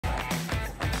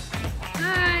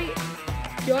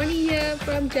Johnny here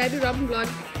from Jadu Robin Blog,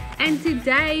 and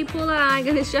today Paula and I are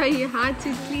going to show you how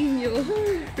to clean your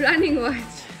running watch.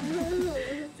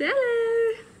 Say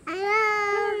hello. Hello.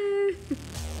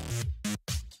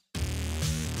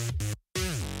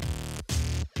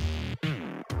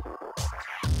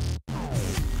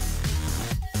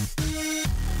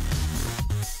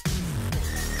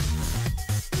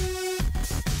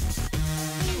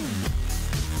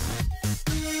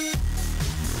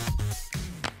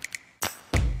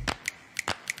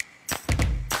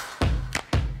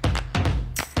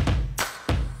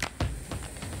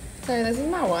 So this is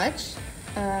my watch.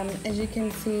 As you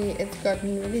can see, it's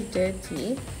gotten really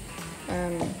dirty.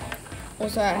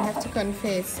 Also, I have to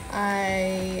confess,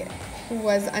 I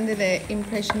was under the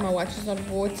impression my watch is not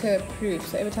waterproof.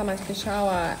 So every time I took a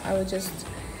shower, I would just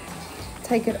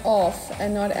take it off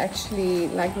and not actually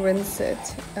like rinse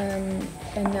it. And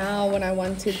now when I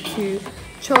wanted to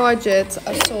charge it,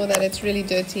 I saw that it's really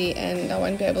dirty and I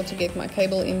won't be able to get my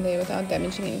cable in there without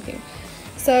damaging anything.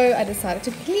 So I decided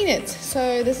to clean it.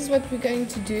 So this is what we're going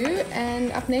to do,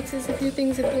 and up next is a few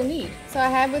things that we'll need. So I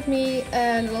have with me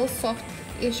a little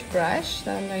soft-ish brush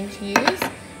that I'm going to use.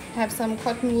 I have some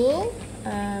cotton wool,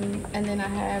 and then I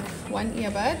have one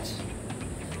earbud.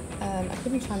 I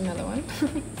couldn't find another one,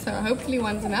 so hopefully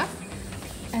one's enough.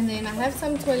 And then I have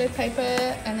some toilet paper,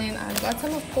 and then I've got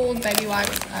some of Paul's baby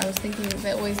wipes. I was thinking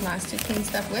they're always nice to clean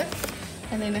stuff with.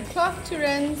 And then a cloth to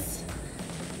rinse.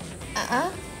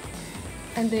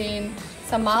 And then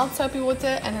some mild soapy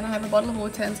water, and then I have a bottle of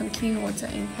water and some clean water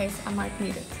in case I might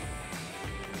need it.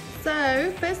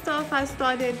 So first off, I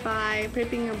started by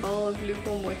prepping a bowl of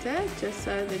lukewarm water, just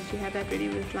so that you have that ready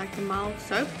with like a mild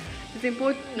soap. It's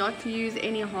important not to use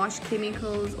any harsh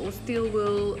chemicals or steel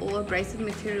wool or abrasive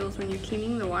materials when you're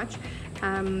cleaning the watch,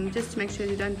 just to make sure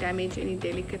you don't damage any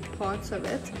delicate parts of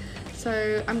it.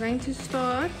 So I'm going to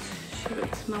start.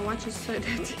 Shoot, my watch is so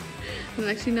dirty. I don't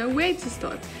actually know where to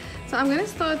start. So I'm going to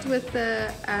start with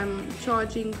the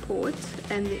charging port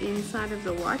and the inside of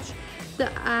the watch. The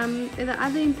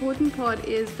other important part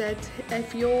is that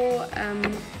if your I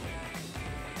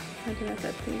don't know if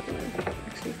that thing's going to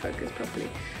actually focus properly,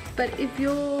 but if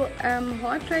your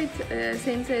heart rate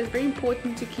sensor is very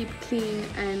important to keep clean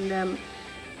and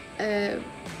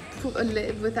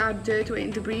without dirt or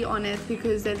debris on it,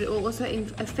 because that will also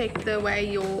affect the way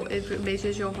it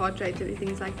measures your heart rate and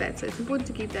things like that. So it's important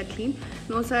to keep that clean,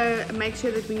 and also make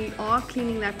sure that when you are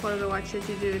cleaning that part of the watch that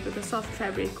you do it with a soft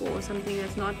fabric or something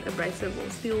that's not abrasive or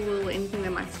steel wool or anything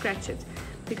that might scratch it,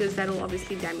 because that will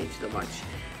obviously damage the watch.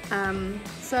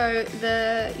 So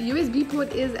the USB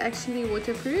port is actually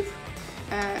waterproof,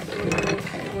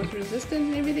 water resistant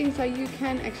and everything, so you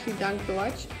can actually dunk the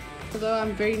watch. Although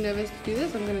I'm very nervous to do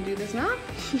this, I'm going to do this now.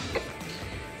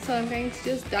 So I'm going to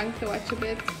just dunk the watch a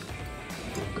bit.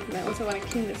 And I also want to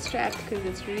clean the strap because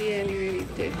it's really, really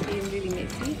dirty and really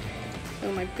messy.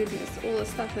 Oh my goodness, all the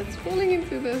stuff that's falling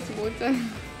into this water.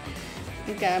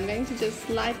 Okay, I'm going to just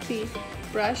lightly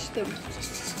brush the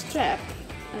strap.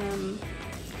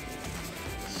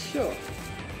 Sure.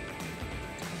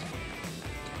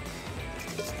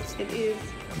 It is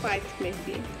quite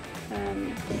messy.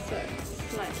 So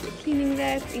slightly cleaning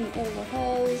that in all the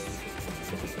holes.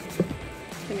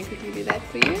 Let me quickly do that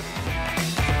for you.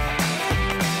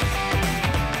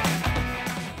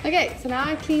 Okay, so now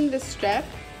I cleaned the strap.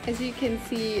 As you can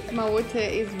see, my water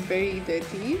is very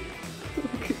dirty.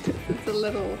 Look at this, it's a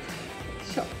little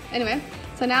shock. Anyway,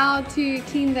 so now to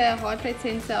clean the heart rate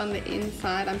sensor on the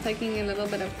inside, I'm taking a little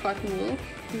bit of cotton wool.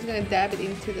 I'm just going to dab it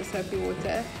into the soapy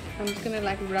water. I'm just going to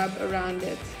like rub around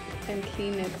it and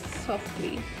clean it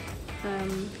softly,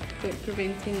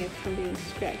 preventing it from being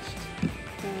scratched.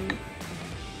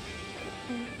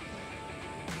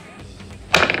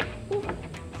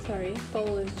 Sorry,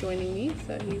 Paul is joining me,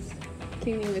 so he's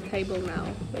cleaning the table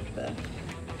now with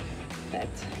that.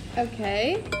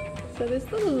 Okay, so there's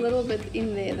still a little bit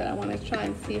in there that I want to try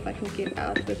and see if I can get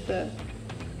out with the.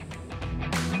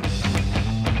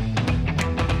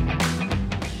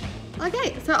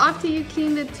 Okay, so after you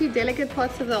clean the two delicate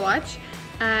parts of the watch,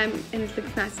 and it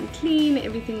looks nice and clean,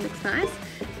 everything looks nice,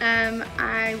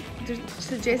 I just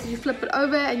suggest that you flip it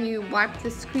over and you wipe the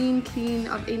screen clean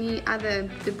of any other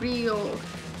debris or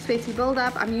sweaty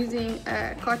buildup. I'm using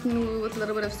cotton wool with a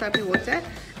little bit of soapy water.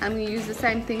 I'm going to use the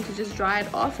same thing to just dry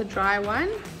it off, a dry one,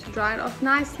 to dry it off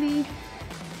nicely.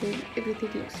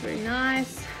 Everything looks very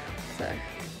nice. So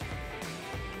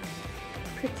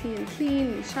pretty and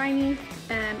clean and shiny.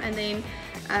 And then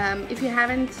if you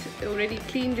haven't already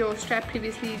cleaned your strap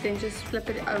previously, then just flip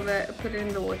it over, put it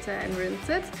in the water and rinse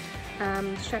it.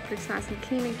 Strap looks nice and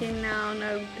clean again now,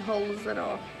 no holes at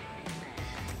all.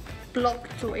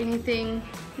 blocked or anything.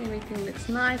 Everything looks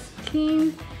nice,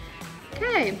 clean.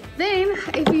 Okay, then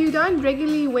if you don't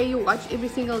regularly wear your watch every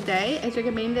single day, it's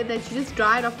recommended that you just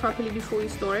dry it off properly before you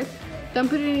store it. Don't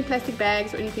put it in any plastic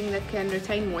bags or anything that can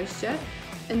retain moisture.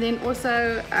 And then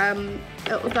also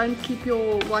don't keep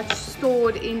your watch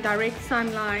stored in direct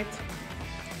sunlight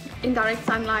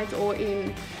or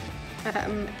in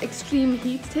extreme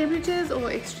heat temperatures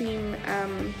or extreme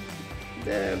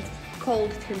the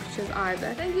cold temperatures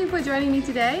either. Thank you for joining me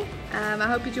today. I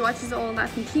hope that your watch is all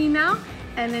nice and clean now.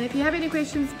 And then if you have any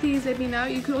questions, please let me know.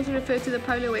 You can also refer to the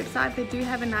Polar website. They do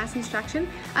have a nice instruction.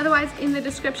 Otherwise, in the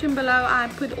description below, I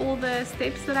put all the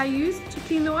steps that I use to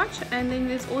clean the watch. And then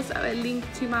there's also a link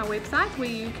to my website where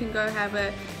you can go have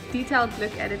a detailed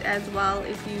look at it as well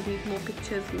if you need more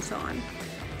pictures and so on.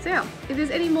 So yeah, if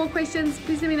there's any more questions,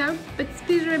 please let me know. But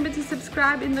please remember to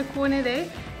subscribe in the corner there.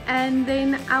 And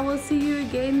then I will see you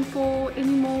again for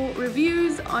any more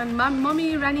reviews on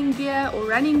mommy running gear or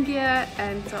running gear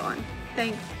and so on.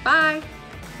 Thanks. Bye.